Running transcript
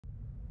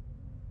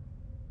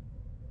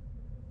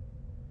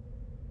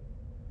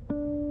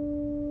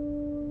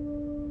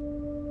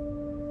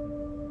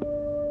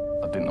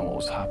didn't know what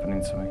was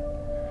happening to me.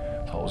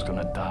 Thought I was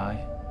gonna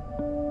die.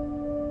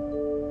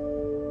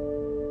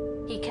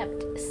 He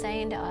kept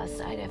saying to us,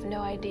 I have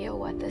no idea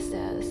what this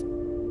is.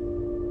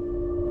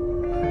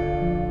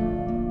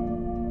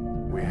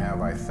 We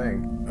have, I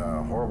think,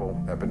 a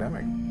horrible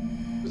epidemic.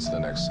 It's the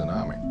next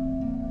tsunami.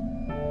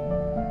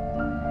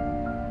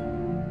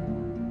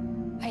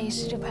 I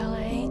used to do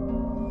ballet.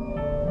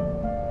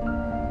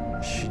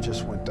 She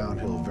just went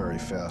downhill very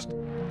fast.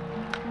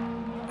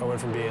 I went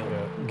from being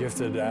a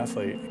gifted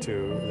athlete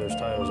to there's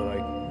times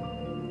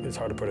when it's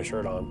hard to put a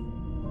shirt on.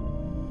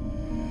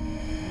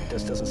 It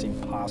just doesn't seem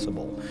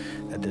possible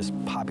that this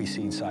poppy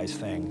seed-sized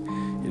thing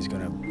is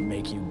going to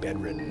make you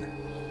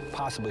bedridden,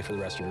 possibly for the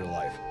rest of your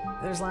life.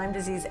 There's Lyme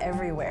disease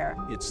everywhere.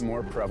 It's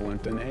more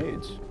prevalent than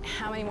AIDS.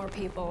 How many more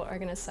people are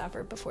going to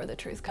suffer before the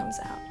truth comes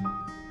out?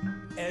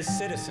 As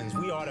citizens,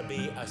 we ought to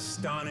be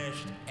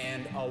astonished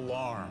and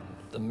alarmed.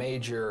 The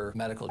major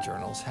medical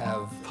journals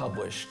have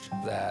published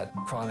that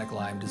chronic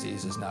Lyme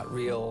disease is not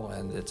real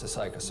and it's a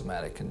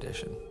psychosomatic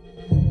condition.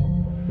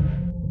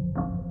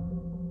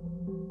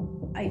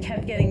 I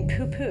kept getting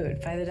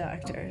poo-pooed by the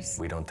doctors.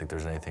 We don't think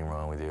there's anything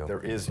wrong with you.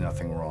 There is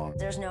nothing wrong.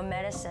 There's no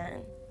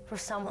medicine for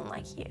someone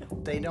like you.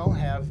 They don't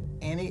have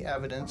any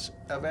evidence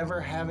of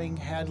ever having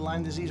had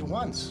Lyme disease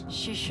once.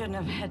 She shouldn't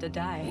have had to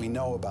die. We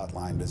know about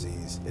Lyme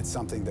disease. It's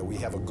something that we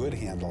have a good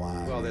handle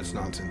on. Well, that's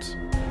nonsense.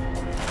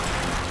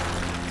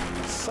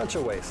 Such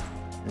a waste.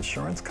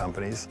 Insurance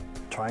companies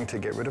trying to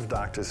get rid of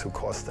doctors who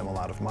cost them a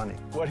lot of money.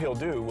 What he'll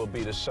do will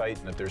be to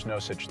cite that there's no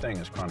such thing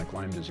as chronic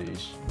Lyme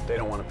disease. They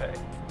don't want to pay.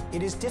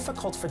 It is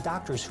difficult for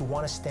doctors who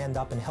want to stand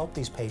up and help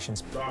these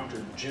patients.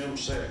 Dr. Jim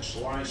Seck's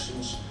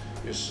license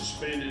is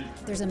suspended.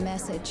 There's a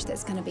message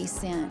that's going to be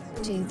sent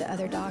to the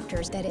other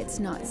doctors that it's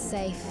not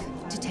safe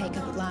to take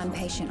a Lyme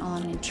patient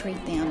on and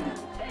treat them.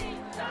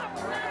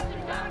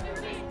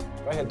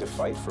 I had to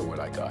fight for what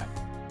I got.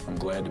 I'm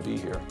glad to be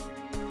here.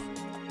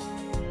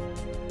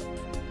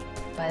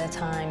 By the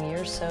time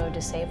you're so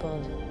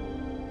disabled,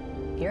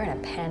 you're in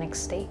a panic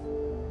state.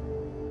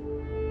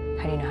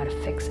 How do you know how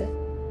to fix it?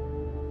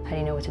 How do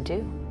you know what to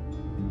do?